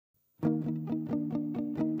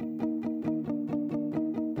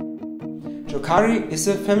Jokari is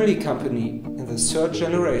a family company in the third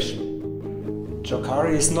generation.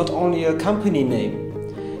 Jokari is not only a company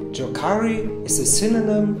name. Jokari is a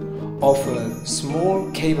synonym of a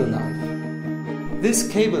small cable knife.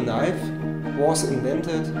 This cable knife was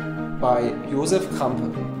invented by Josef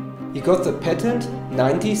Krampe. He got the patent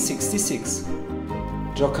 1966.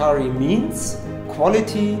 Jokari means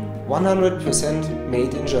quality 100%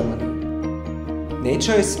 made in Germany.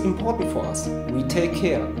 Nature is important for us. We take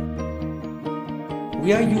care.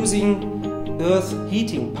 We are using earth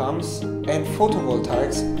heating pumps and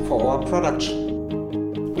photovoltaics for our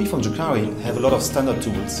production. We from Jokari have a lot of standard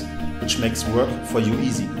tools, which makes work for you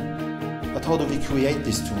easy. But how do we create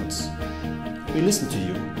these tools? We listen to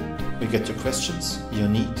you. We get your questions, your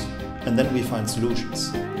need, and then we find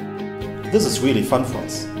solutions. This is really fun for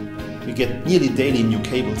us. We get nearly daily new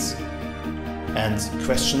cables and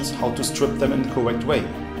questions how to strip them in the correct way.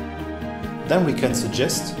 Then we can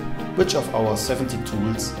suggest which of our 70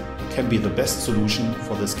 tools can be the best solution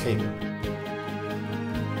for this cable.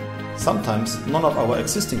 Sometimes none of our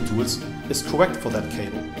existing tools is correct for that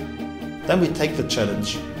cable. Then we take the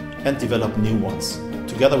challenge and develop new ones.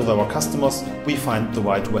 Together with our customers, we find the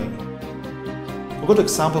right way. A good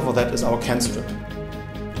example for that is our can strip.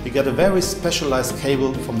 We get a very specialized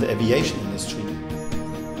cable from the aviation industry.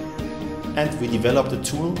 And we developed a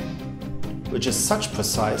tool which is such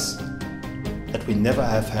precise that we never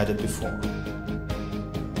have had it before.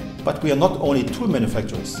 But we are not only tool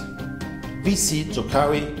manufacturers. We see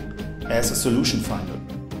Jokari as a solution finder.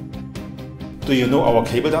 Do you know our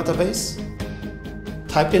cable database?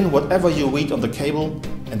 Type in whatever you read on the cable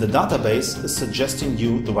and the database is suggesting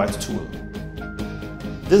you the right tool.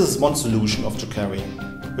 This is one solution of Jokari,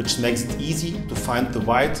 which makes it easy to find the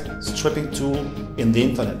right stripping tool in the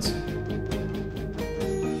internet.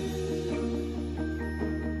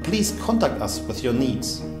 Please contact us with your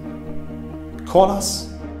needs. Call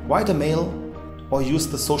us, write a mail, or use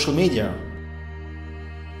the social media.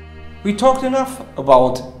 We talked enough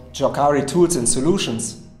about Jokari tools and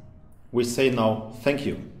solutions. We say now thank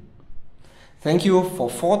you. Thank you for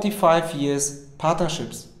 45 years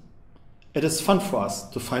partnerships. It is fun for us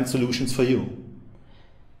to find solutions for you.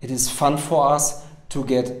 It is fun for us to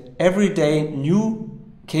get every day new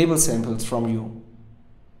cable samples from you.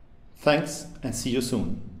 Thanks and see you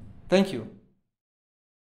soon. Thank you.